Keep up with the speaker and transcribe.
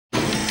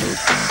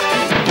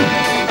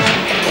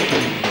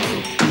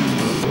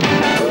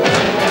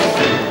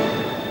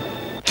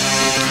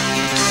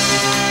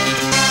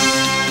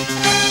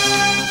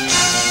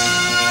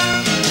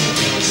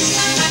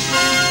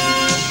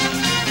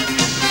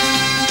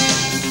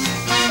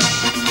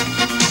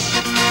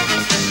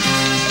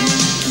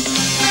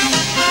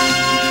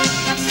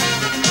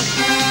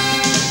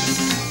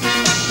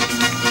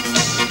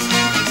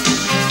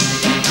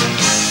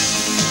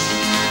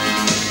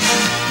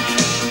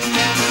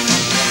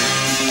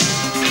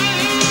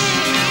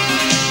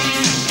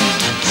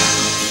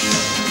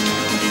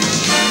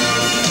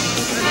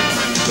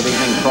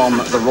From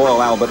the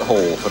Royal Albert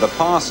Hall. For the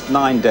past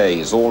 9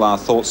 days, all our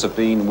thoughts have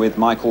been with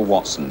Michael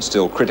Watson,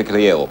 still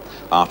critically ill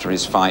after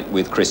his fight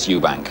with Chris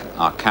Eubank.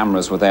 Our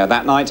cameras were there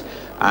that night,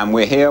 and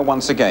we're here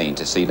once again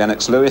to see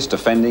Lennox Lewis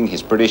defending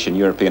his British and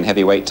European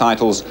heavyweight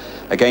titles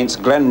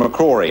against Glenn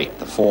McCrory,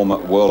 the former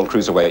world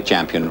cruiserweight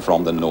champion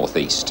from the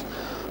Northeast.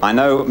 I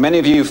know many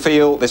of you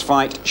feel this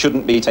fight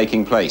shouldn't be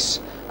taking place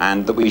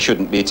and that we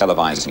shouldn't be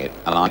televising it,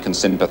 and I can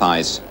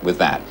sympathise with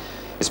that.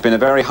 It's been a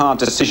very hard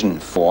decision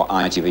for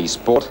ITV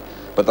Sport,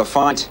 but the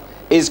fight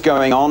is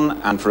going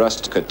on, and for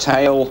us to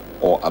curtail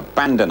or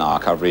abandon our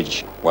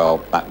coverage, well,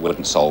 that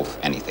wouldn't solve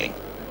anything.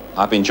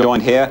 I've been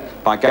joined here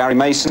by Gary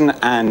Mason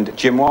and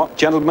Jim Watt.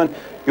 Gentlemen,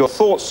 your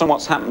thoughts on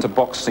what's happened to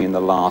boxing in the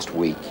last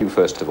week? You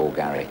first of all,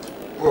 Gary.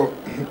 Well,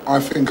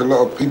 I think a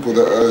lot of people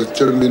that are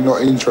generally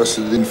not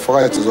interested in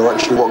fighters or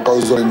actually what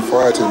goes on in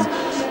fighting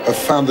have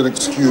found an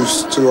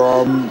excuse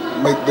to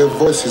make their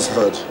voices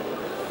heard.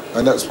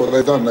 And that's what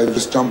they've done. They've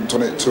just jumped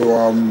on it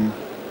to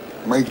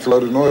make a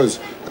load of noise,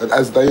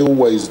 as they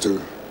always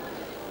do.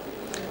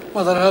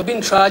 Well, there have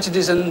been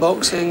tragedies in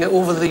boxing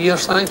over the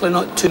years, thankfully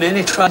not too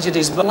many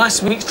tragedies, but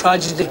last week's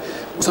tragedy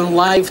was on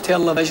live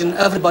television.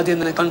 Everybody in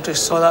the country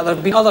saw that. There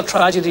have been other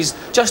tragedies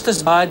just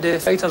as bad.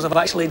 Fighters have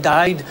actually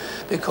died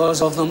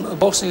because of them.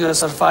 Boxing has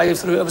survived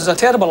through it. It was a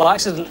terrible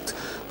accident,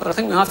 but I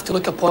think we have to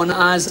look upon it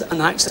as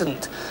an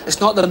accident. It's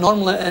not the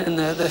normal in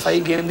the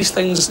fight game. These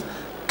things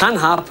can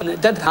happen,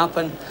 it did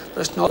happen, but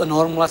it's not the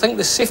normal. I think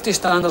the safety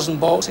standards in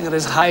boxing are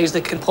as high as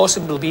they can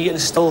possibly be and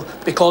still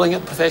be calling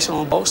it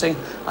professional boxing.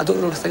 I don't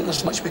really think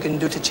there's much we can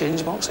do to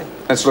change boxing.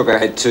 Let's look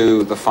ahead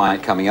to the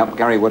fight coming up.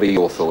 Gary, what are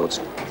your thoughts?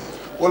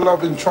 Well,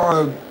 I've been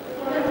trying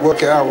to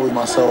work it out with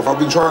myself. I've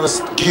been trying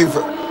to give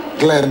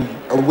Glenn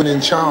a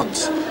winning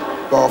chance.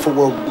 But I thought,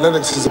 well,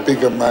 Lennox is a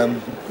bigger man,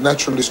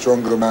 naturally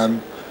stronger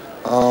man,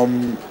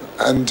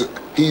 and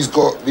he's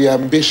got the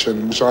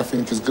ambition, which I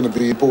think is going to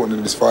be important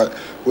in this fight,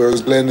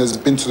 whereas Glenn has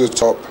been to the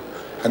top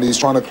and he's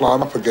trying to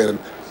climb up again.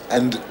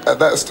 And at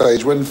that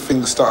stage, when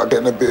things start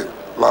getting a bit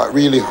like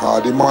really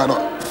hard, he might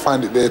not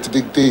find it there to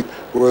dig deep,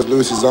 whereas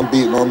Lewis is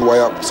unbeaten on the way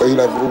up, so he'll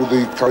have all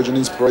the courage and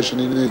inspiration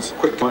he needs.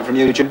 Quick point from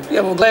you, Jim.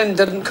 Yeah, well, Glenn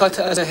didn't cut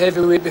it as a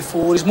heavyweight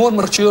before. He's more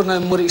mature now,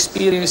 more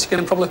experienced. He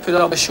can probably put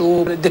up a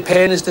show, but it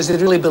depends, does he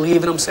really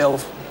believe in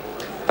himself?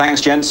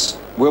 Thanks, gents.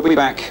 We'll be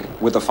back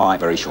with the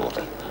fight very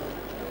shortly.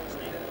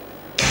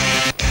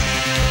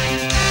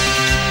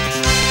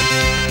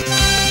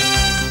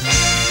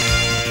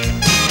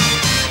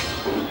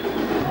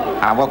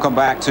 And welcome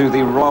back to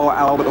the Royal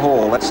Albert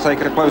Hall. Let's take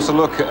a closer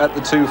look at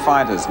the two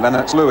fighters.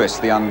 Lennox Lewis,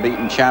 the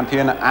unbeaten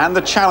champion, and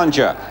the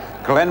challenger,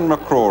 Glenn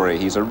McCrory.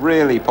 He's a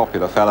really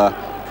popular fella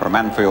from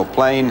Anfield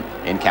Plain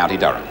in County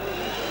Durham.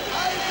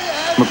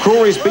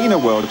 McCrory's been a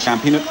world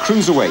champion at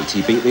cruiserweight.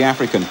 He beat the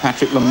African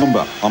Patrick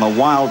Lumumba on a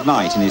wild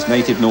night in his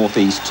native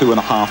northeast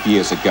 2.5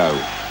 years ago.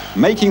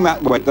 Making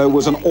that weight, though,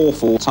 was an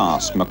awful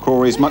task.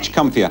 McCrory's much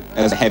comfier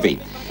as a heavy.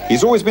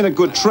 He's always been a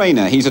good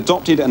trainer. He's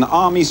adopted an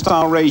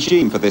army-style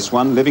regime for this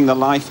one, living the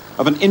life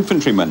of an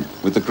infantryman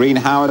with the Green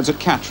Howards at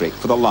Catterick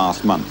for the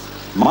last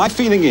month. My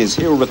feeling is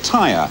he'll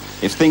retire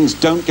if things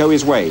don't go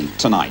his way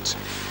tonight.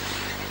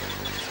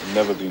 I've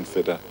never been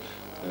fitter.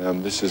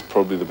 This is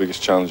probably the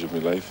biggest challenge of my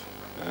life.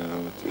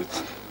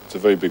 It's a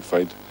very big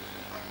fight.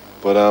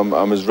 But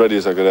I'm as ready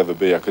as I could ever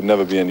be. I could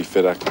never be any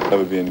fitter. I could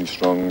never be any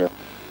stronger.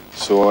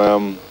 So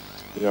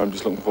yeah, I'm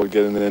just looking forward to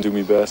getting in there and do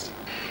my best.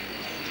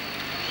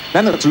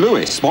 Lennox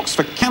Lewis boxed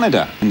for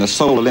Canada in the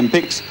Seoul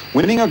Olympics,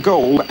 winning a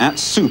gold at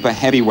super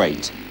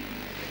heavyweight.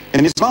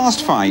 In his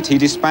last fight, he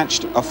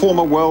dispatched a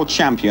former world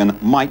champion,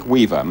 Mike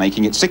Weaver,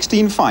 making it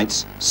 16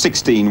 fights,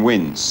 16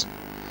 wins.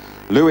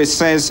 Lewis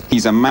says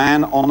he's a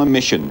man on a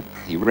mission.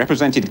 He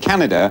represented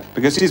Canada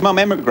because his mum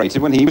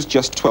emigrated when he was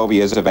just 12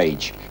 years of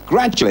age.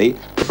 Gradually,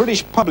 the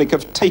British public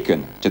have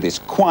taken to this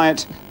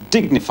quiet,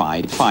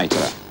 dignified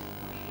fighter.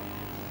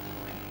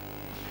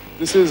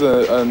 This is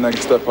a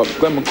next step up.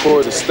 Glenn McCrory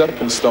is a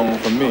stepping stone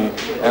for me,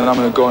 and I'm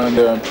going to go in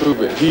there and prove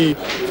it. He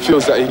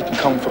feels that he can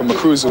come from a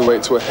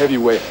cruiserweight to a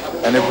heavyweight,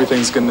 and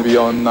everything's going to be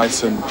all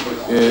nice and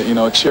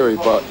cheery.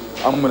 But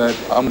I'm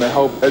gonna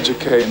help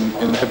educate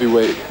in the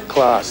heavyweight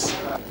class.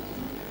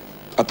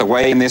 At the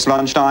weigh-in this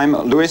lunchtime,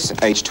 Lewis,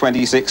 age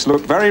 26,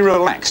 looked very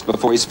relaxed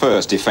before his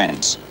first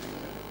defence.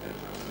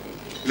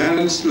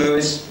 Lennox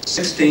Lewis,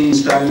 16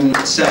 stone,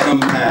 7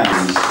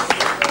 pounds.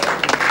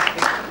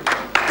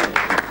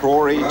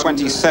 McCrory,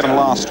 27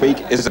 last week,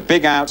 is a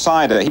big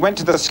outsider. He went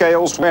to the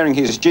scales wearing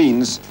his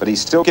jeans, but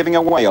he's still giving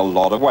away a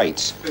lot of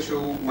weight.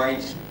 Official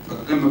weight for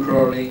Glenn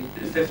McCrory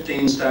is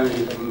 15 stone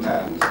 11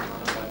 pounds.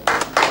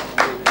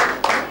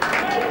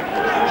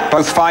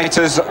 Both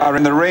fighters are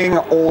in the ring,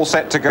 all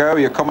set to go.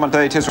 Your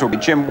commentators will be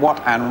Jim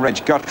Watt and Reg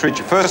Guttridge.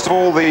 First of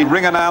all, the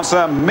ring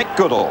announcer, Mick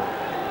Goodall.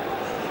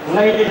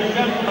 Ladies and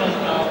gentlemen,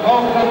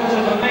 welcome to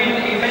the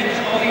main event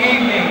of the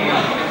evening.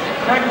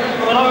 Frank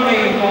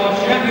Maloney for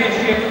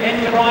Championship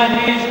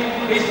Enterprises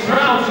is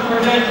proud to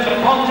present the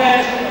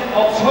contest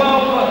of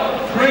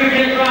 12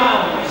 3-minute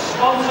rounds,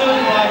 sponsored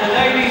by the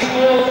Daily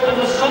Sport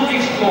and the Sunday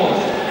Sport,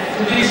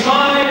 to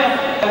decide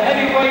the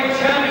heavyweight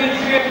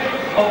championship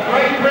of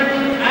Great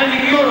Britain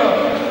and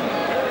Europe.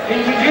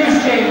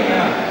 Introducing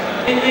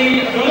in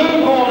the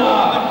blue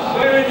corner,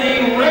 wearing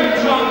the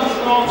red trunks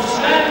from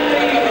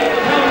Stanley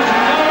County.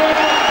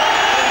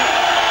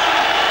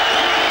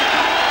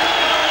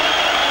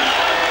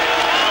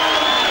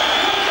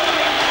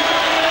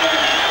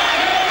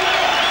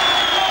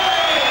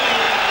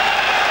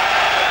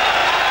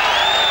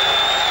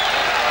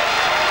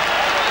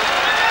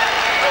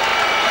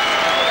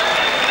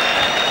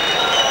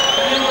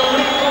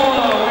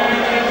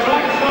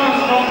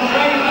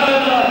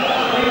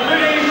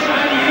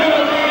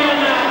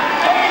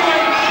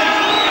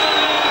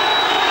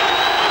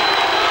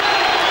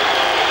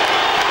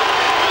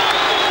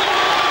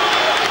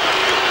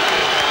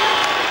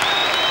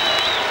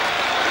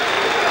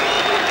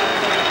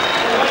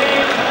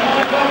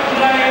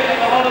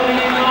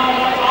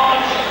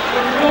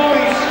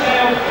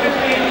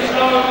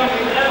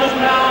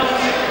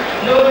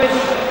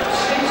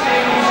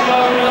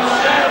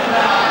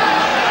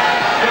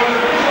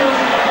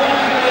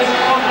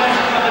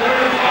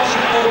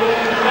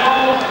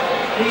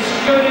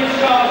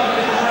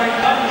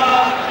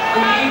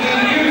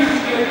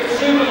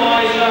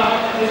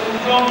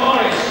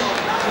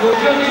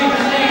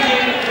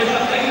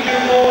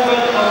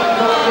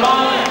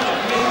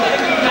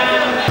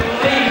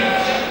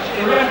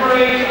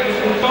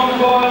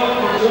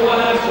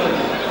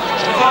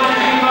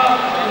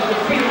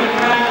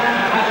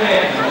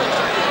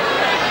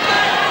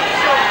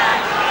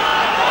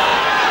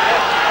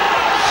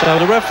 So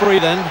the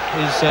referee then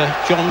is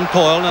John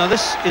Coyle. Now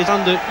this is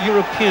under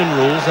European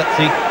rules. That's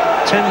the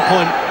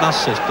 10-point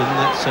must system.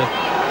 That's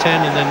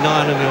 10 and then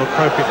 9 and the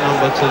appropriate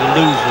number to the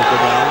loser of the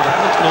round.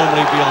 That's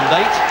normally beyond 8.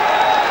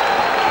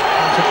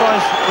 I'm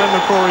surprised Glenn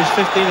McCrory's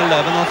 15-11.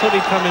 I thought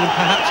he'd come in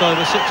perhaps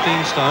over 16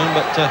 stone,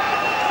 but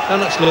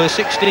Lennox Lewis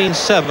 16-7.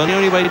 He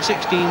only weighed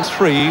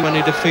 16-3 when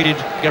he defeated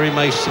Gary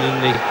Mason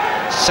in the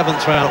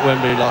 7th round at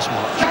Wembley last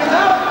March.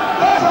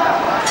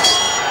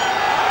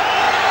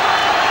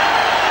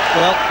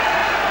 Well,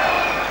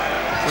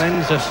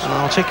 Glenn's an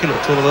articulate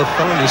sort of a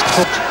fellow, and he's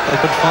talked a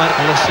good fight,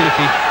 and let's see if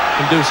he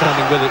can do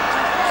something with it.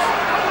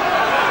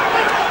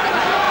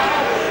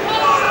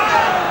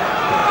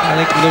 I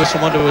think Lewis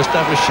will want to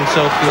establish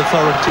himself the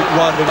authority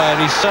right away, and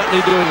he's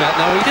certainly doing that.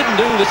 Now, he didn't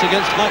do this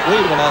against Mike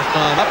Weaver last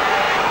time up.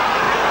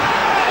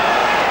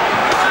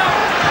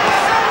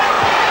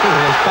 Oh,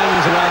 there's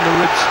bangs around the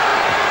ribs.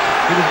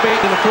 He was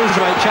beaten in the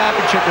cruiserweight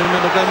championship,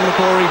 remember, Glenn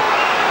McCrory,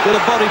 with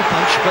a body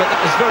punch, but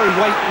that was very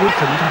weight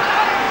weakened.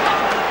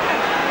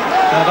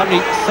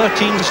 Only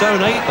 13 stone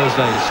 8 those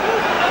days.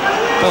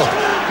 Well,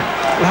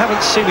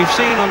 we've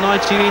seen on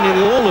ITV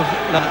nearly all of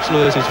Lennox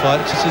Lewis's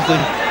fights. This is the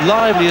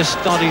liveliest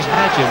start he's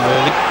had, Jim,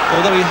 really,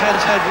 although he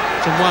has had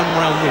some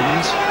one-round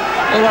wins.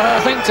 Well, I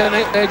think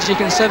tonight, Reg, you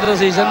consider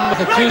he's in with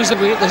a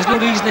cruiserweight. There's no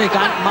reason he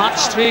can't march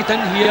straight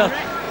in here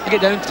to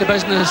get down to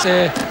business.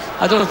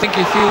 I don't think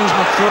he feels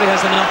McCrory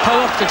has enough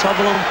power to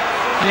trouble him.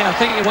 I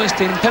think he wants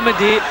to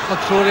intimidate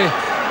McCrory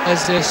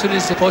as soon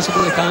as he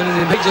possibly can, and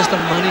he might just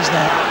have managed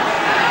that.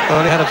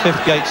 Well, he had a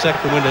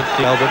 58-second win at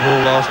the Albert Hall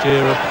last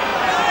year,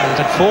 and he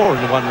had 4 in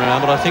the one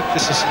round, but I think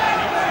this is...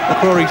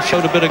 McCrory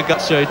showed a bit of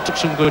guts there. He took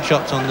some good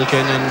shots on the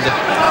chin and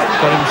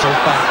got himself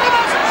back.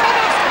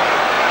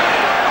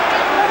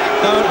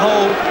 Don't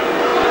hold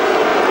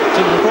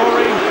to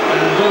McCrory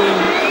and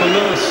going for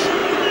Lewis.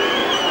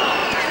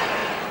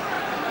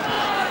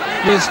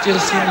 Lewis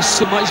just seems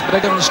so much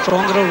bigger and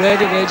stronger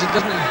already, Reggie,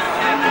 doesn't he?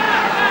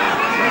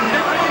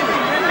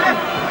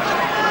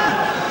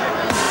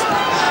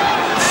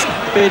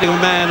 Beating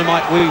a man of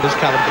Mike Weaver's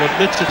caliber,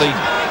 admittedly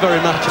very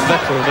much a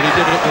veteran, but he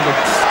did it with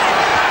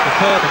a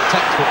perfect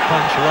textbook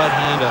punch, a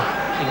right-hander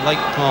in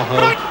Lake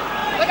Tahoe.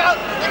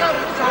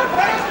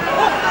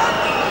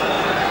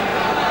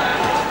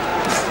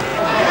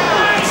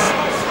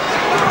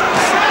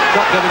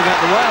 Not getting out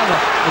the way of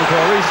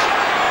McCrory's.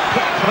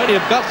 Plenty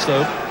of guts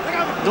though.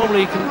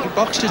 Normally he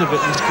boxes a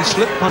bit and can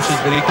slip punches,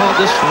 but he can't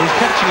this one. He's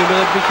catching him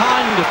with every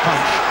kind of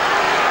punch.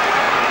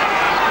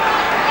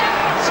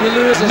 See,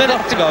 Lewis, a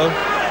minute to go.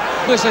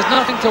 Lewis has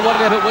nothing to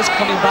worry about what's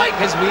coming back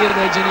his way,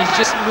 Reg, and he's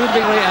just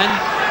moving right in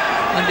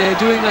and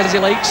doing as he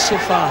likes so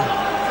far.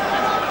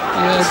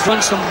 He's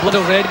run some blood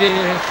already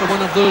for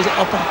one of those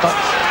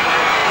uppercuts.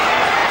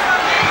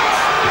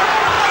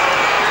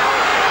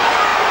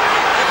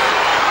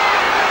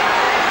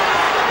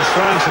 The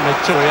throwing some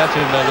artillery at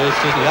him, though, Lewis,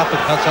 the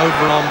uppercuts,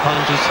 overarm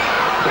punches.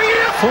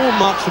 Full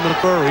marks from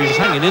McCrory, he's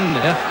hanging in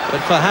there,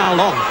 but for how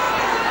long?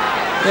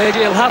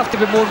 He'll have to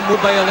be more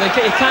mobile.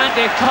 He can't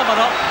cover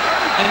up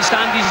and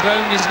stand his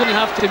ground. He's going to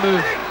have to move.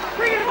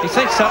 He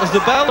thinks that was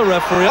the bell, the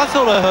referee. I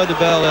thought I heard the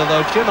bell there,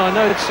 though, Jim. I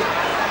know it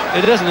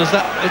isn't.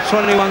 It's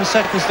 21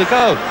 seconds to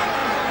go.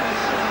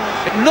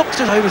 It looked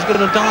as though he was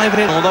going to dive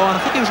in, although I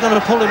think he was going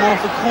to pull him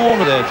off the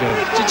corner there, Jim.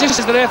 Just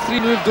as the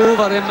referee moved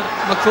over him,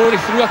 McCrory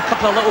threw a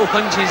couple of little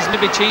punches,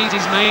 maybe changed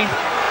his mind.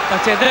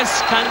 But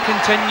this can't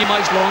continue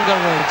much longer,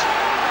 Reg.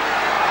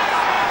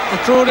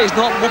 McCrory is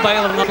not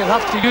mobile enough. He'll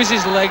have to use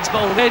his legs,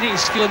 but already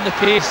he's feeling the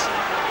pace.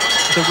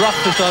 The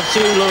roughest I've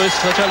seen, Lewis,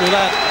 I tell you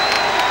that.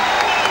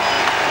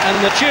 And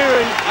the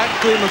cheering,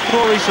 actually,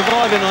 McCrory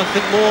surviving, I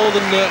think, more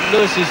than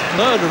Lewis's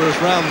murderers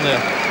round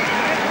there.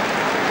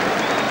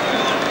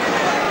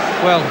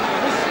 Well,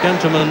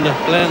 gentleman,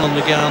 Glenn on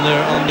the gown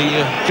there, on the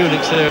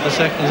tunics there at the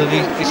seconds, and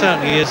he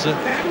certainly is.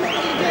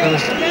 There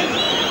was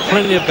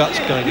plenty of guts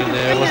going in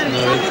there, wasn't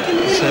there?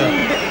 He's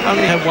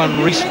only had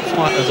one recent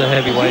fight as a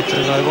heavyweight,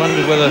 and I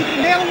wondered whether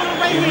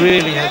he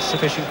really had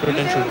sufficient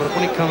credentials. But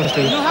when it comes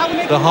to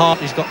the heart,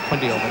 he's got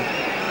plenty of it.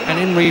 And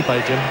in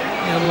replay, Jim.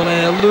 Yeah,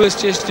 well, Lewis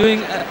just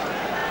doing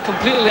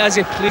completely as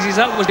he pleases.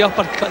 That was the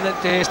uppercut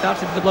that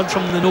started the blood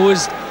from the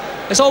nose.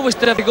 It's always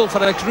difficult for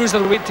a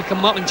cruiserweight to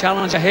come up and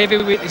challenge a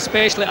heavyweight,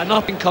 especially an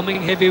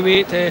up-and-coming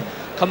heavyweight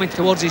coming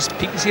towards his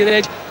peak. See the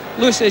edge?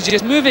 Lewis is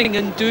just moving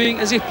and doing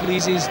as he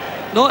pleases.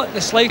 Not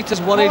the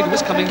slightest worried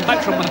what's coming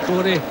back from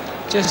McCrory,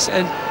 just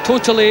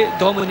totally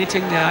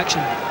dominating the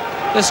action.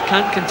 This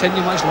can't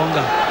continue much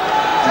longer.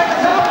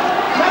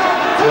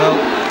 Well,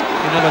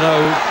 you never know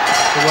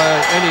the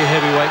way any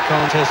heavyweight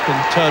contest can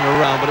turn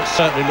around, but it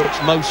certainly looks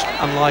most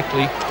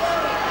unlikely.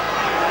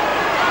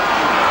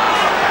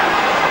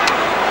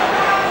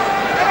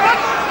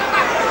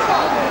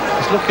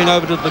 He's looking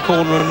over to the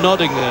corner and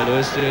nodding there,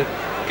 Lewis,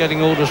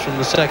 getting orders from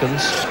the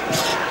seconds.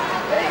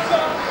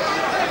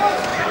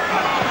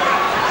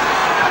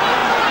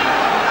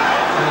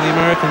 The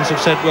Americans have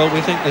said, well,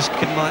 we think this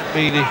kid might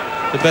be the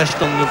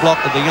best on the block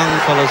of the young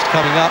fellas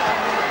coming up.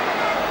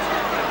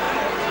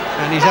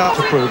 And he's out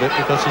to prove it,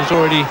 because he's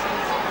already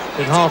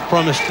been half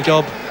promised the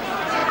job.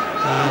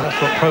 That's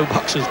what pro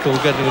boxers call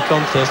getting a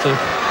contest. A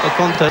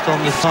contest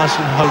on the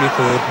Tyson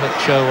Holyfield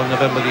show on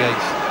November the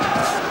 8th.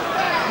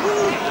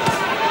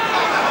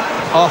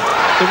 Oh,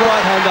 the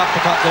right hand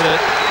uppercut did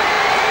it.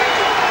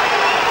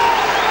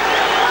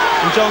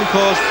 And John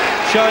Cause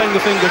showing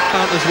the finger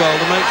count as well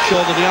to make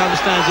sure that he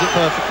understands it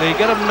perfectly.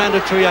 Get a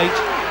mandatory 8.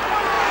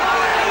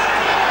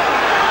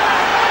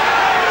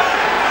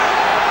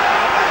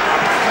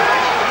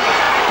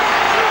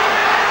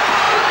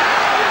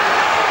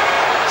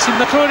 See,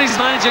 McCrory's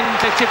managing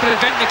to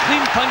prevent the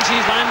clean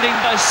punches landing,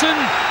 but as soon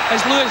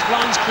as Lewis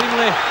lands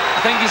cleanly, I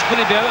think he's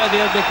going to be out of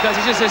there, because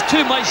he just has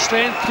too much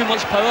strength, too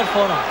much power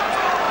for him.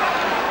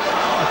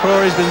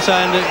 McCrory's been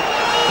saying that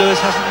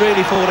Lewis hasn't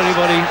really fought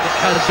anybody that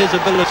has his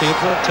ability,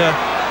 but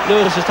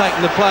Lewis has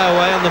taken the play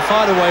away and the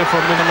fight away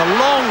from him, and a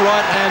long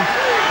right hand.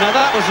 Now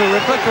that was a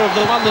replica of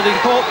the one that he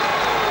caught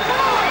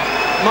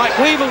Mike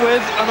Weaver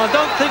with, and I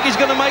don't think he's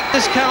going to make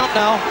this count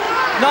now.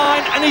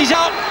 9, and he's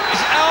out.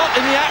 He's out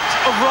in the act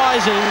of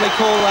rising, they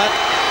call that.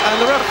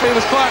 And the referee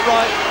was quite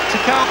right to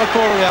count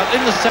McCrory out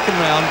in the second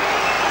round.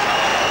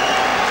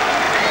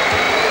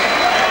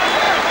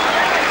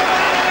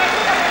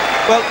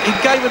 Well, he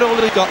gave it all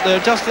that he got there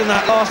just in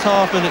that last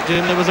half minute,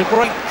 Jim. There was a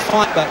great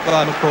fight back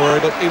by McCrory,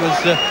 but he was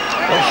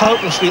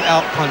hopelessly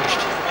out-punched.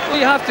 Well,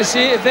 you have to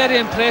say, very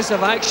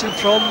impressive action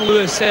from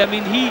Lewis. I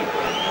mean,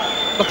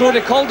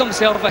 McCrory called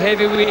himself a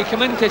heavyweight. He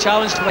came in to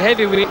challenge for the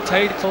heavyweight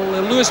title.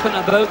 Lewis went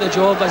about the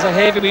job as a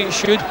heavyweight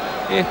should.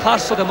 He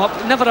parceled him up,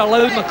 never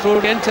allowed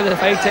McCrory into the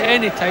fight at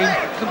any time,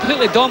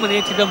 completely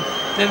dominated him,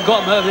 then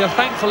got him out of there.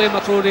 Thankfully,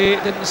 McCrory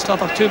didn't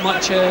suffer too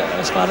much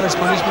as far as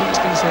punishment is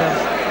concerned.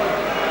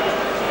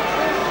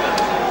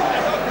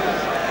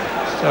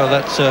 So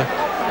that's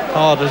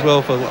hard as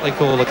well for what they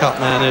call the cut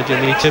man there.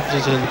 Jimmy Tibbs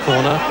is in the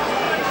corner,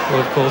 who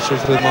of course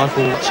was with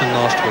Michael Watson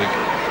last week.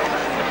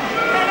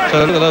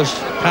 So look at those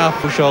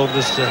powerful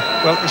shoulders.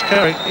 Well, he's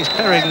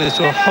carrying the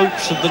sort of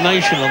hopes of the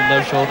nation on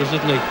those shoulders,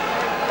 isn't he?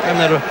 And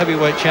they're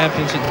heavyweight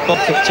champions in Bob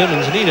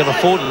Fitzsimmons, and he never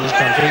fought in this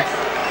country.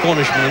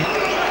 Cornishman.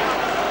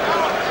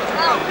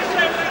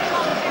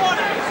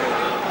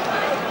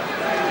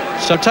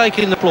 So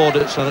taking the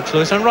plaudits, Lennox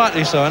Lewis, and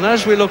rightly so. And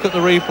as we look at the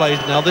replays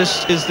now,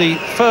 this is the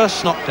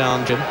first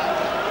knockdown, Jim.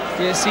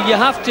 Yeah, see, you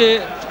have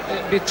to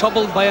be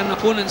troubled by an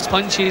opponent's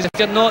punches. If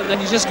you're not, then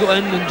you just go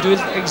in and do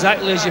it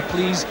exactly as you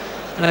please.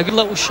 And a good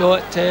little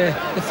shot. The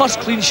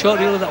first clean shot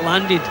really that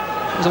landed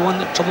was the one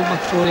that troubled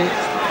McCrory.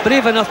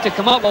 Brave enough to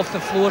come up off the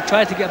floor,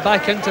 try to get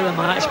back into the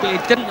match, but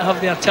he didn't have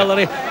the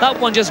artillery. That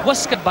one just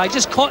whisked by,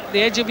 just caught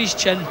the edge of his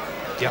chin.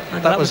 Yeah,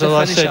 and that was, as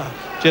I said,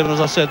 Jim,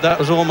 as I said, that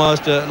was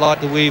almost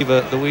like the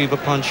Weaver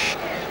punch.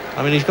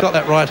 I mean, he's got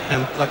that right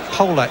hand, like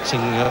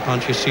poleaxing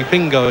punch. You see,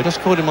 bingo, just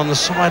caught him on the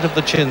side of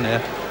the chin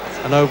there,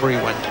 and over he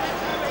went.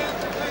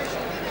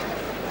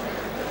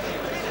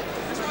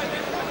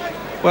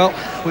 Well,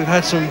 we've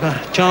had some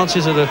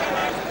chances of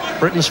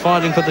Britain's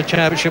fighting for the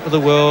championship of the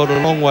world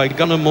a long way.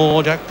 Gunnar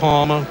Moore, Jack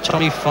Palmer,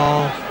 Tony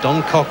Farr,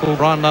 Don Cockle,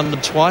 Brian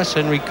London twice,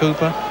 Henry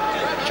Cooper,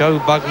 Joe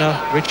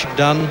Bugner, Richard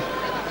Dunn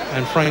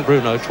and Frank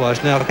Bruno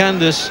twice. Now, can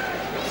this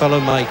fellow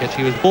make it?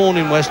 He was born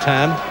in West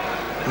Ham,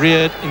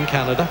 reared in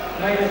Canada.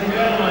 Ladies and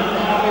gentlemen,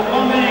 after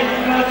 1 minute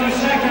 30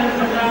 seconds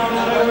from round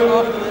 2,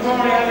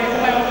 McCrory having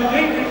failed to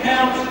beat the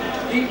count,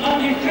 the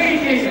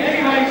undefeated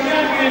heavyweight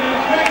champion of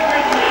Great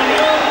Britain.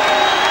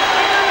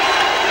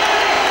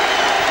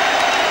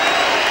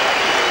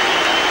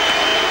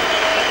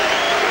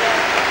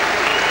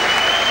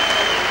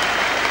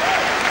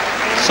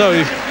 So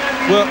he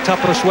worked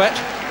up a sweat,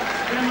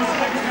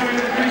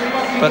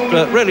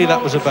 but really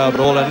that was about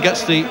all, and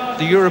gets the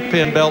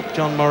European belt.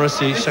 John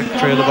Morrissey,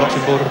 Secretary of the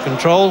Boxing Board of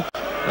Control,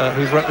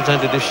 who's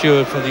represented as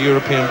steward for the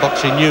European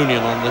Boxing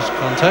Union on this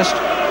contest,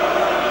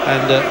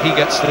 and he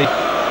gets the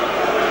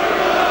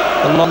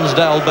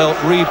Lonsdale belt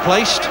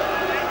replaced,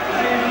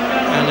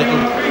 and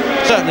it'll,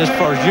 certainly as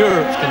far as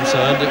Europe's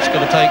concerned, it's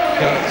going to take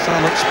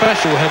some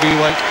special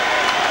heavyweight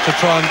to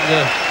try and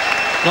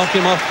knock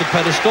him off the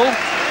pedestal.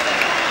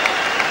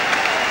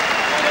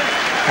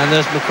 And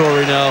there's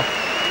McCrory now.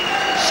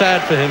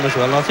 Sad for him as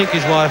well. I think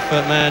his wife,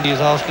 Mandy,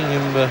 is asking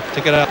him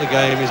to get out the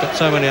game. He's got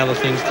so many other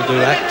things to do,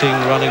 acting,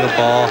 running a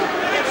bar,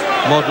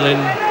 modelling,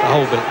 the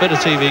whole bit of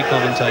TV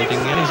commentating,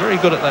 and he's very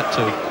good at that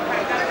too.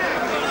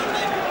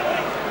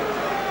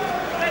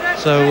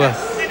 So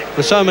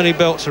with so many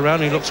belts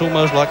around, he looks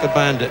almost like a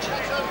bandit.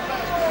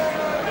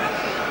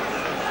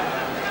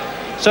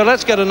 So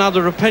let's get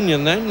another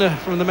opinion then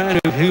from the man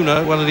who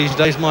knows one of these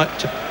days might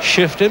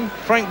shift him,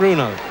 Frank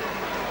Bruno.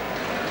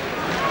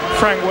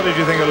 Frank, what did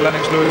you think of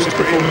Lennox Lewis'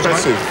 performance?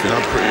 Impressive, you know,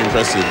 pretty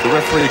impressive. The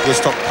referee could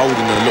have stopped holding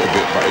it a little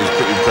bit, but it was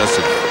pretty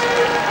impressive.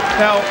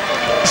 Now,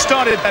 he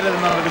started better than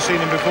I've ever seen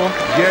him before.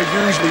 Yeah,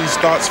 usually he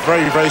starts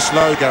very, very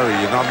slow, Gary,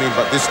 you know what I mean?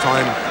 But this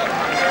time,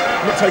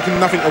 not taking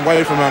nothing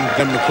away from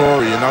Glenn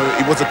McCrory, you know.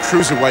 He was a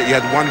cruiserweight, he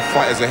had one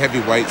fight as a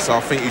heavyweight, so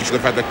I think he should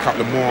have had a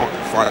couple of more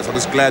fights. I'm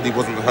just glad he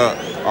wasn't hurt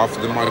after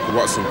the Michael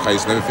Watson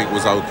case and everything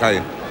was okay.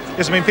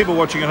 Yes, I mean, people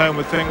watching at home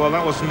would think, well,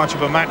 that wasn't much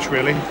of a match,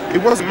 really.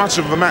 It wasn't much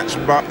of a match,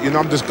 but, you know,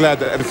 I'm just glad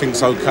that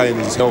everything's okay and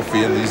he's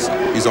healthy and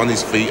he's on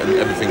his feet and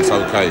everything's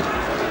okay.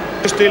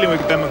 Just dealing with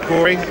Glenn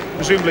McCrory,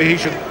 presumably he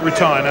should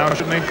retire now,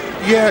 shouldn't he?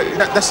 Yeah,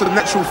 that's a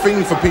natural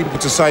thing for people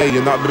to say,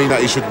 you know what I mean, that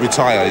he should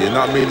retire, you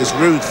know what I mean? It's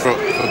rude for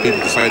people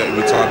to say that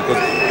he retire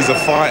because he's a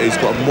fighter, he's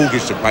got a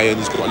mortgage to pay and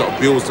he's got a lot of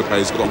bills to pay,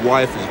 he's got a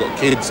wife, he's got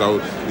kids, so...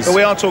 But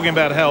we are talking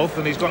about health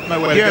and he's got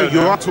nowhere to go. Yeah,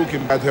 you are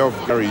talking about health,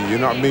 Gary, you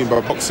know what I mean?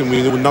 But boxing,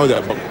 we all know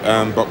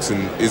that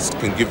boxing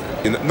can give,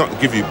 you know, not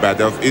give you bad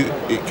health,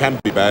 it can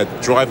be bad,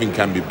 driving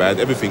can be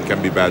bad, everything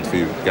can be bad for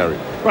you, Gary.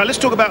 Right, let's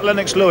talk about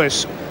Lennox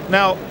Lewis.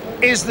 Now,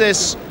 is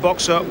this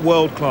boxer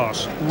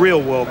world-class,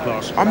 real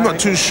world-class? I'm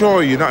not too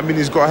sure, you know what I mean?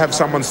 He's got to have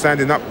someone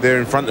standing up there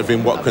in front of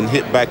him what can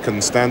hit back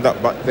and stand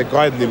up, but they're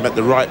guiding him at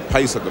the right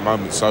pace at the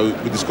moment, so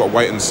we just got to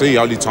wait and see.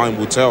 Only time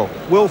will tell.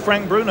 Will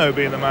Frank Bruno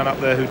be the man up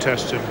there who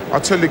tests him?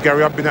 I'll tell you,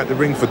 Gary, I've been at the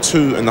ring for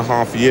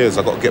 2.5 years.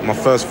 I've got to get my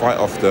first fight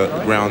off the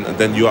ground, and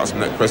then you ask me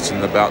that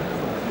question about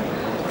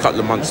a couple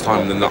of months'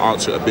 time, and then I'll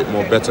answer it a bit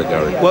more better,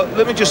 Gary. Well,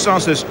 let me just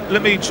ask this.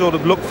 Let me sort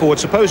of look forward.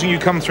 Supposing you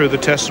come through the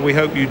tests, we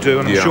hope you do,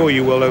 and I'm sure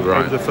you will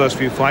over the first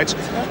few fights.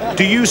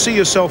 Do you see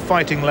yourself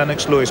fighting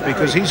Lennox Lewis?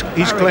 Because he's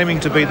claiming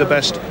to be the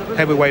best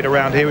heavyweight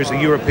around here. He's the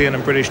European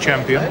and British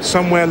champion.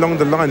 Somewhere along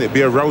the line, it'd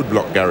be a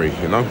roadblock, Gary,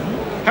 you know?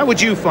 How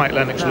would you fight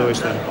Lennox Lewis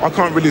then? I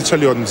can't really tell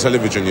you on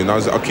television, you know.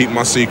 I keep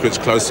my secrets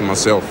close to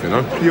myself, you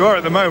know. You are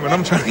at the moment.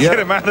 I'm trying to get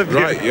him out of you.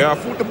 Right, yeah. I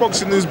thought the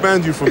boxing news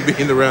banned you from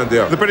being around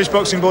there. The British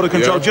Boxing Board of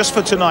Control, just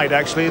for tonight,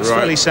 actually. It's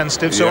fairly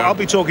sensitive, so Yeah. I'll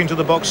be talking to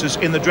the boxers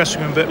in the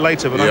dressing room a bit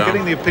later, but I'm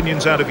getting the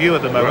opinions out of you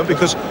at the moment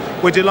because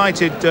we're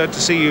delighted to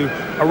see you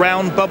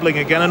around, bubbling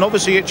again, and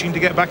obviously itching to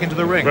get back into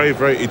the ring. Very,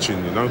 very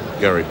itching, you know,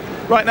 Gary.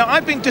 Right, now,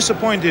 I've been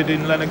disappointed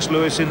in Lennox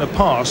Lewis in the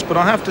past, but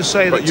I have to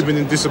say that... But you've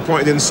been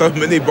disappointed in so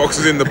many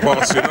boxers in the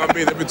past, you know what I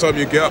mean? Every time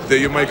you get up there,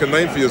 you make a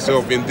name for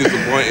yourself being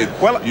disappointed.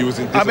 Well, you was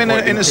I'm in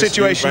a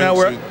situation now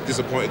where...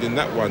 disappointed in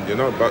that one, you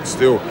know, but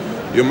still,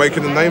 you're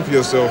making a name for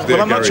yourself there,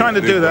 Well, I'm not Gary. trying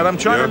to do that. I'm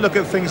trying to look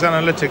at things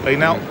analytically.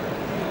 Now,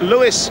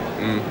 Lewis,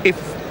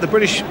 if the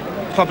British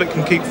public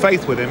can keep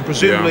faith with him,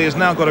 presumably has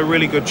now got a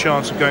really good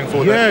chance of going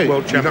for that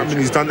World Championship. You know what I mean?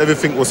 He's done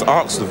everything what's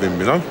asked of him,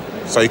 you know?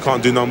 So he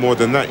can't do no more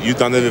than that. You've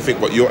done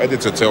everything what your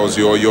editor tells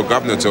you or your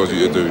governor tells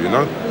you to do, you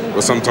know?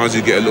 But sometimes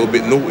you get a little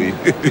bit naughty.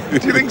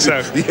 Do you think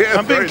so? Yeah,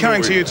 I'm being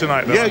kind to you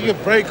tonight, though. Yeah, you're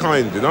very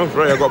kind, you know?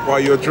 I've got to buy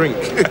you a drink.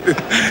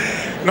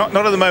 Not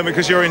at the moment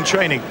because you're in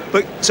training.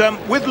 But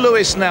with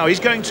Lewis now, he's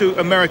going to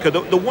America.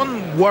 The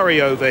one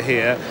worry over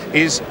here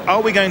is,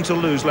 are we going to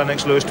lose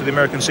Lennox Lewis to the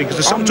American scene? Because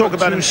there's some talk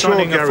about him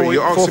signing a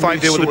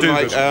four-fight deal with the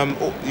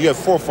Duvers.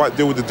 Four-fight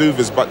deal with the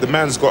Duvers, but the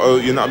man's got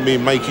to, you know what I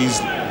mean, make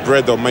his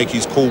bread or make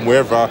his call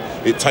wherever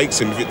it takes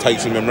him. If it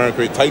takes him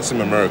America, it takes him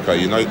America,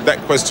 you know. That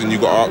question you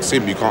got to ask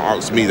him. You can't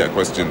ask me that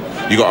question.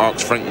 You got to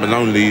ask Frank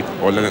Maloney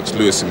or Lennox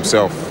Lewis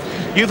himself.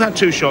 You've had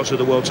 2 shots at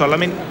the world title. I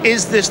mean,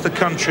 is this the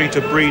country to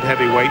breed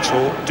heavyweights,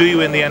 or do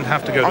you in the end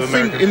have to go to America?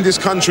 I think in this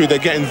country they're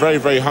getting very,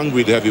 very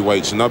hungry, the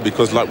heavyweights, you know,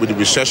 because like with the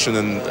recession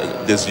and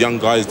there's young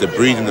guys, they're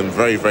breeding them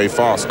very, very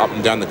fast up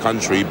and down the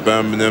country,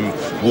 Birmingham,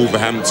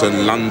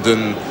 Wolverhampton,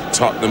 London,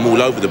 Tottenham,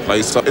 all over the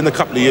place. So in a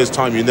couple of years'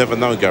 time, you never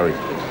know, Gary.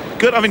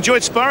 Good, I've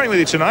enjoyed sparring with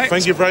you tonight.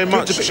 Thank you very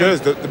much. Cheers.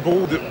 The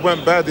ball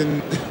weren't bad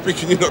in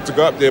picking you not to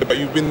go up there, but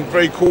you've been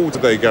very cool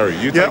today, Gary.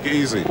 You take it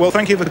easy. Well,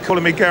 thank you for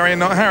calling me Gary and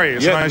not Harry.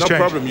 It's no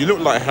problem. You look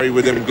like Harry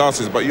with them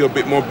glasses, but you're a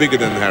bit more bigger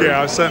than Harry.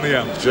 Yeah, I certainly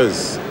am.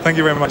 Cheers. Thank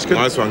you very much. Good,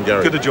 nice one,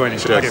 Gary. Good to join you.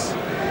 Cheers.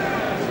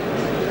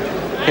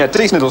 Thank you. Yeah,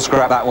 decent little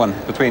scrap, that one,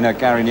 between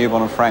Gary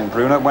Newborn and Frank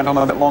Bruno. Went on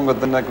a bit longer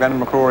than Glenn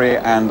McCrory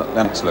and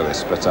Lennox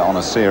Lewis, but on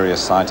a serious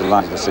side,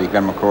 delighted to see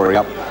Glenn McCrory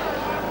up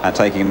and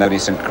taking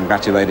notice and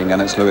congratulating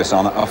Lennox Lewis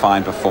on a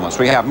fine performance.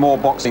 We have more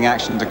boxing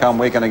action to come.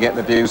 We're going to get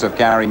the views of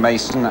Gary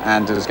Mason,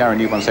 and as Gary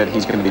Newborn said,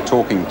 he's going to be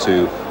talking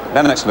to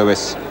Lennox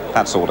Lewis.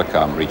 That's all to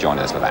come. Rejoin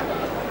us for that.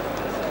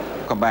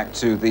 Welcome back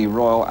to the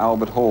Royal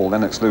Albert Hall.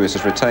 Lennox Lewis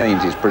has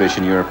retained his British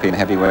and European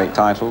heavyweight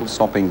titles,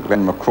 stopping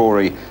Glenn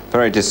McCrory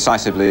very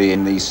decisively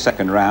in the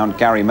second round.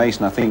 Gary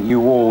Mason, I think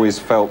you always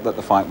felt that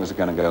the fight was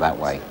going to go that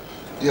way.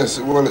 Yes,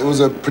 well, it was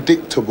a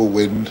predictable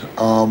win.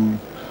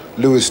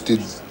 Lewis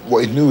did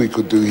what he knew he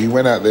could do. He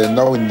went out there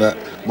knowing that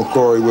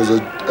McCrory was a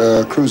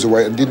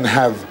cruiserweight and didn't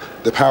have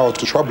the power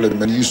to trouble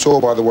him. And you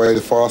saw, by the way,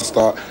 the fast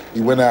start,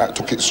 he went out,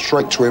 took it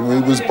straight to him,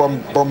 he was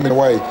bombing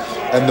away.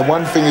 And the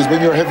one thing is,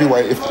 when you're a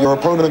heavyweight, if your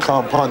opponent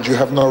can't punch, you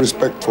have no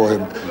respect for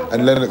him.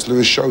 And Lennox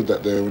Lewis showed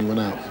that there when he went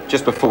out.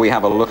 Just before we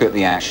have a look at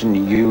the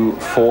action, you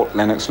fought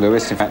Lennox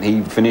Lewis. In fact,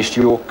 he finished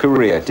your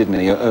career, didn't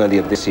he,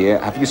 earlier this year.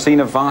 Have you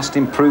seen a vast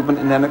improvement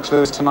in Lennox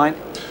Lewis tonight?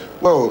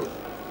 Well,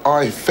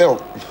 I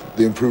felt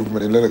the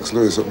improvement in Lennox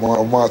Lewis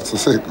on March the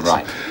 6th.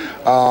 Right.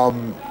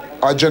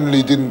 I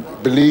generally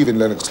didn't believe in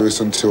Lennox Lewis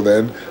until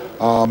then.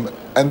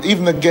 And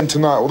even again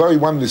tonight, although he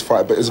won this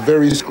fight, but it's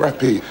very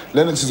scrappy.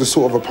 Lennox is a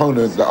sort of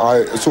opponent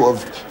a sort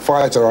of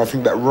fighter, I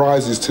think, that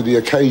rises to the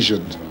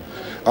occasion.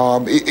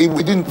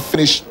 We didn't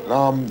finish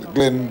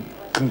Glenn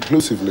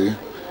conclusively,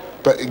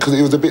 but because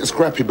it was a bit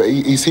scrappy, but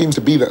he seems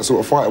to be that sort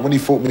of fighter. When he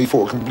fought me, he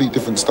fought a complete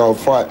different style of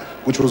fight,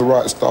 which was the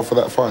right style for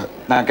that fight.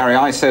 Now, Gary,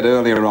 I said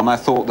earlier on, I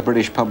thought the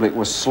British public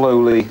was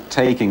slowly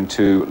taking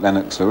to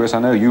Lennox Lewis. I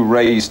know you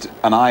raised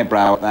an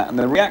eyebrow at that, and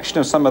the reaction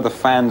of some of the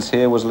fans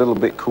here was a little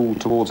bit cool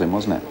towards him,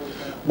 wasn't it?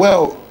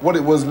 Well, what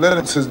it was,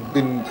 Lennox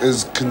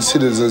is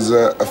considered as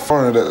a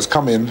foreigner that has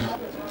come in,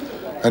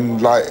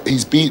 and like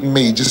he's beaten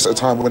me just at a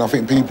time when I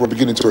think people are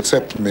beginning to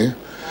accept me.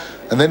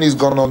 And then he's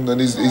gone on and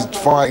he's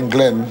fighting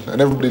Glenn,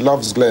 and everybody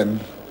loves Glenn.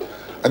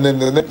 And then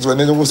the next one,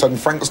 then all of a sudden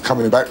Frank's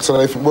coming back, so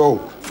they think, well,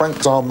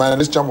 Frank's our man,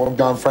 let's jump on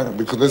behind Frank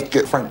because let's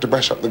get Frank to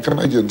bash up the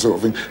Canadian sort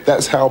of thing.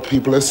 That's how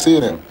people are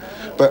seeing it.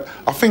 But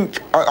I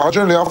think, I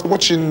generally, after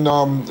watching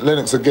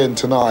Lennox again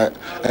tonight,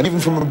 and even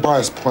from a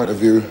biased point of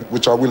view,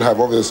 which I will have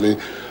obviously,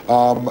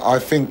 I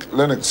think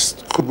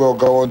Lennox could well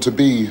go on to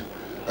be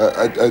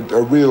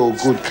a real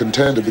good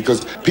contender,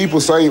 because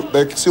people say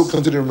they still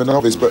consider him a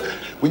novice, but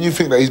when you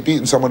think that he's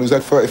beaten someone who's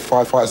had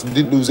 35 fights and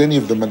didn't lose any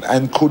of them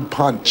and could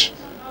punch,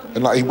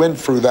 and like he went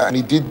through that and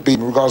he did beat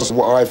me, regardless of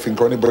what I think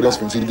or anybody else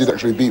thinks, he did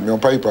actually beat me on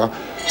paper.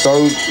 So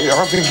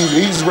I think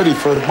he's ready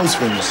for most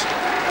things.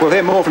 We'll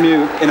hear more from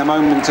you in a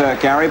moment,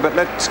 Gary, but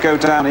let's go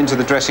down into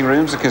the dressing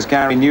rooms because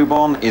Gary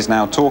Newborn is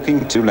now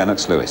talking to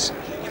Lennox Lewis.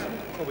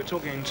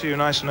 Talking to you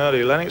nice and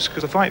early, Lennox,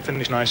 because the fight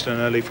finished nice and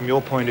early from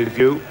your point of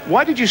view.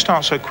 Why did you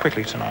start so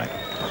quickly tonight?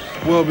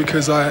 Well,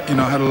 because I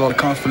had a lot of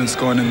confidence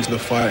going into the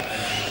fight,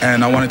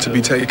 and I wanted to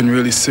be taken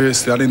really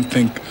seriously. I didn't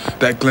think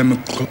that Glenn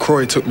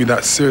McCrory took me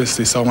that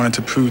seriously, so I wanted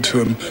to prove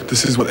to him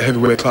this is what the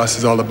heavyweight class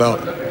is all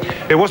about.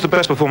 It was the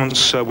best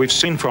performance we've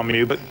seen from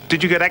you, but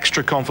did you get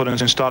extra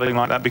confidence in starting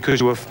like that because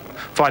you were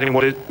fighting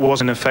what it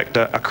was in effect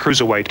a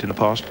cruiserweight in the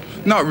past?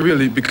 Not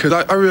really, because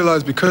I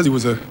realized because he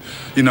was a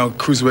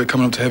cruiserweight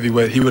coming up to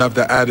heavyweight, he would have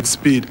that added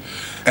speed,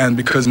 and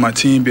because my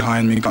team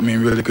behind me got me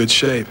in really good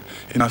shape,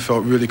 I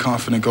felt really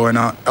confident going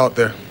out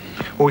there.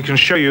 Well, we can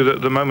show you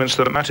the moments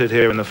that mattered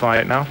here in the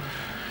fight now,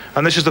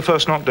 and this is the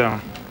first knockdown.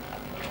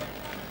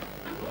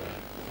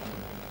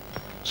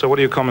 So what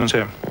are your comments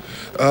here?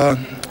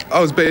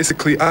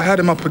 I had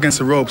him up against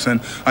the ropes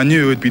and I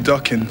knew he would be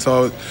ducking,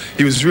 so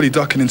he was really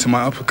ducking into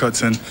my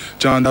uppercuts, and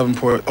John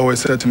Davenport always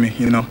said to me,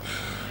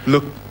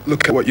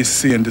 look at what you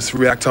see and just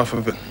react off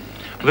of it.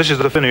 Well, this is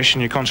the finish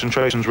and your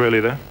concentration's really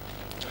there.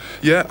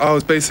 Yeah,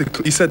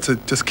 he said to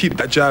just keep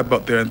that jab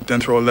up there and then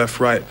throw a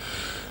left, right.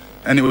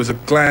 And it was a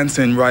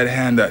glancing right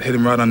hand that hit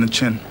him right on the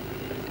chin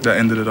that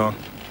ended it all.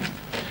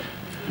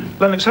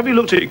 Lennox, have you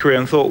looked at your career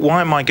and thought,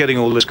 why am I getting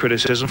all this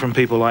criticism from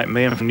people like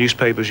me and from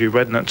newspapers you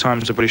read and at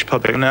times the British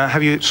public? And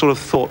have you sort of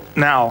thought,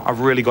 now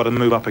I've really got to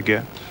move up a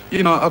gear?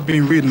 I've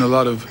been reading a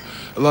lot of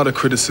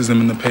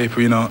criticism in the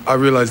paper. I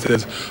realize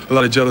there's a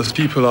lot of jealous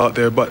people out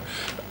there, but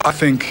I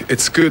think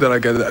it's good that I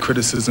get that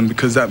criticism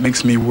because that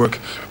makes me work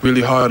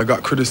really hard. I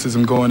got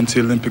criticism going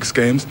into the Olympics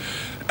Games,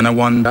 and I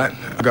won that.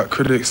 I got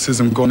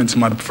criticism going into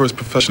my first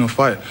professional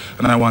fight,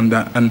 and I won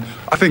that. And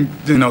I think,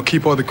 you know,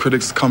 keep all the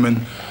critics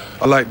coming.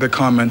 I like the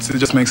comments. It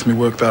just makes me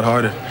work that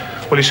harder.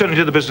 Well, you certainly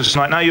did the business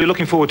tonight. Now you're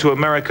looking forward to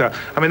America.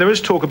 I mean, there is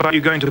talk about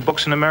you going to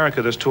box in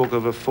America. There's talk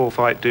of a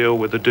 4-fight deal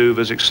with the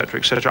Duvers, etc.,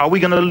 etc. Are we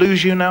going to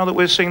lose you now that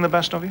we're seeing the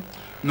best of you?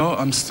 No,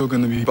 I'm still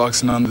going to be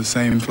boxing under the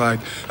same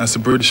flag as the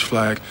British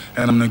flag,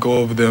 and I'm going to go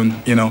over there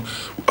and, you know,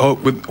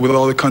 with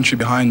all the country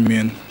behind me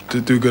and to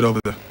do good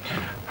over there.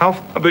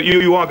 But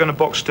you are going to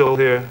box still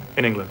here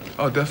in England?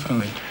 Oh,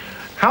 definitely.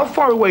 How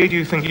far away do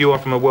you think you are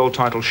from a world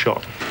title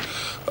shot?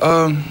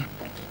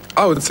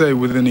 I would say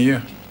within a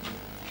year.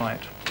 Right.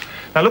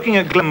 Now, looking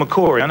at Glenn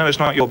McCrory, I know it's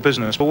not your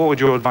business, but what would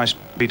your advice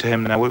be to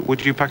him now?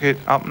 Would you pack it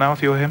up now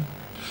if you were him?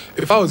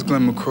 If I was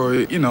Glenn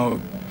McCrory, you know,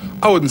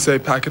 I wouldn't say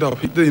pack it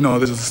up. You know,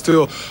 there's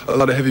still a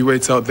lot of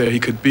heavyweights out there he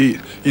could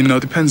beat. You know,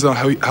 it depends on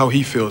how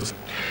he feels.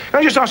 Can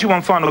I just ask you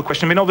one final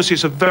question? I mean, obviously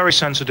it's a very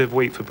sensitive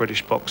week for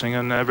British boxing,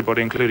 and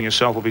everybody, including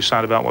yourself, will be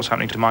sad about what's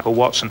happening to Michael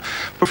Watson.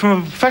 But from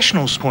a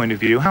professional's point of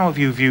view, how have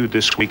you viewed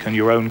this week and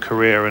your own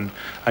career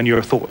and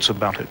your thoughts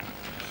about it?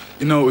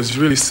 You know, it was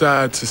really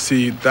sad to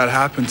see that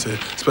happen to,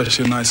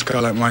 especially a nice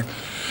guy like Mike.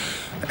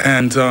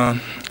 And,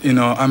 you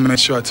know, I made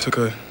sure I took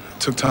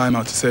time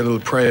out to say a little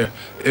prayer.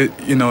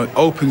 You know, it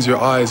opens your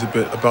eyes a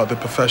bit about the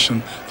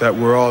profession that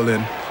we're all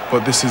in.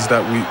 But this is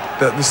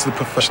the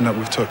profession that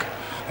we've took,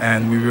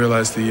 and we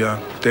realize the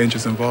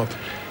dangers involved.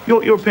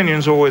 Your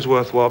opinions are always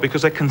worthwhile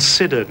because they're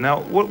considered.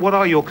 Now, what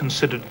are your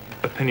considered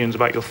opinions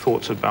about your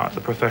thoughts about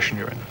the profession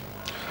you're in?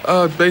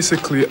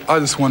 Basically, I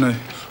just want to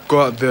go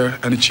out there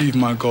and achieve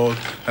my goal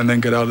and then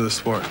get out of the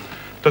sport.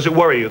 Does it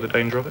worry you, the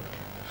danger of it?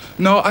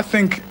 No, I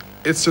think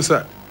it's just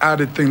an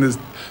added thing.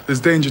 There's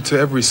danger to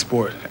every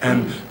sport,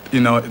 and, you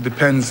know, it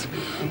depends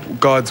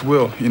God's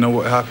will, you know,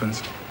 what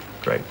happens.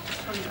 Great.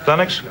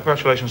 Lennox,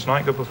 congratulations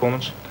tonight. Good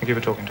performance. Thank you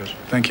for talking to us.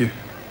 Thank you.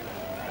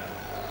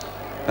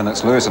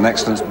 Lennox Lewis, an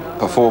excellent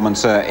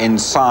performance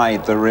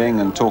inside the ring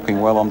and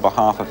talking well on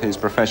behalf of his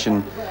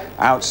profession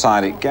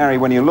outside it. Gary,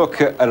 when you look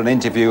at an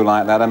interview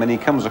like that, I mean, he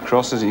comes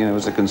across as, you know,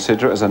 as a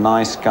considerate, as a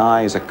nice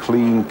guy, as a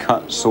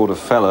clean-cut sort of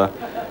fella.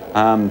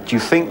 Do you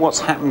think what's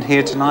happened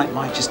here tonight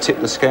might just tip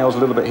the scales a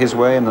little bit his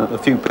way, and a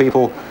few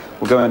people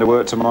will go into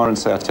work tomorrow and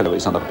say, I tell you what,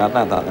 it's not a bad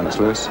lad, that Lennox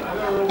Lewis?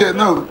 Yeah,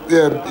 no,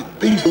 yeah,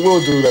 people will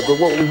do that, but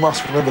what we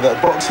must remember,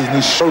 that boxing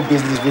is show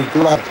business with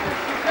blood.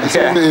 That's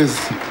all it is.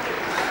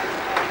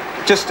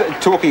 Just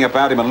talking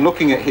about him and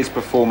looking at his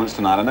performance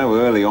tonight, I know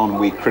early on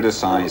we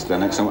criticised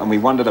Lennox and we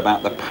wondered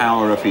about the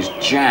power of his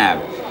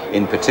jab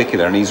in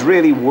particular, and he's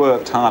really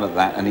worked hard at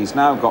that, and he's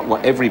now got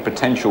what every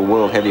potential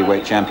world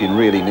heavyweight champion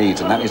really needs,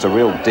 and that is a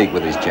real dig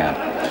with his jab.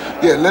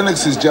 Yeah,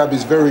 Lennox's jab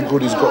is very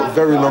good. He's got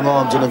very long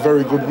arms and a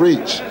very good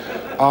reach.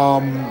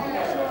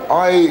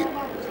 I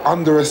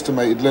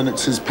underestimated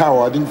Lennox's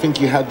power. I didn't think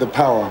he had the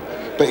power,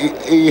 but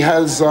he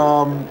has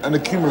an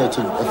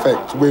accumulative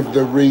effect with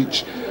the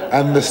reach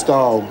and the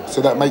style,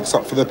 so that makes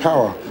up for the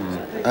power.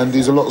 And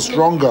he's a lot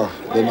stronger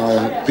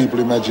than people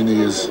imagine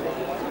he is.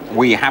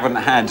 We haven't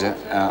had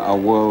a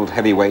world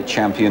heavyweight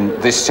champion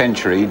this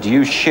century. Do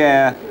you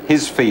share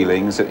his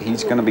feelings that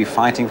he's going to be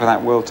fighting for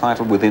that world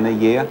title within a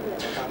year?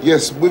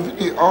 Yes,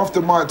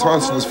 after Mike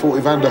Tyson has fought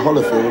Evander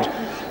Holyfield,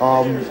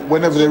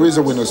 whenever there is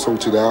a winner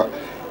sorted out,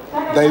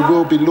 they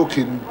will be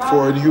looking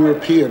for a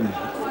European,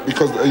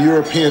 because a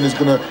European is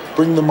going to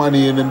bring the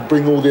money in and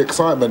bring all the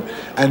excitement.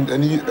 And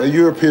a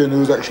European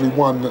who's actually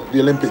won the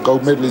Olympic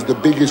gold medal is the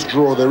biggest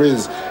draw there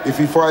is.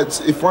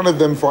 If one of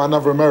them fight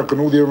another American,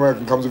 all the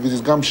American comes with his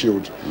gum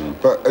shield.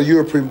 But a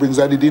European brings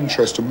added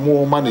interest and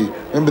more money.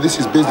 Remember, this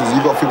is business.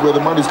 You've got to think where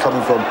the money's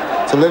coming from.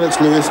 So Lennox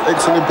Lewis,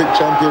 ex-Olympic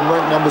champion,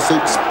 ranked number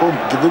 6, boom,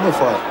 give him a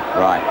fight.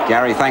 Right,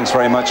 Gary, thanks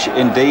very much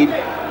indeed.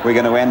 We're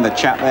going to end the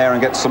chat there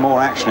and get some more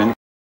action in.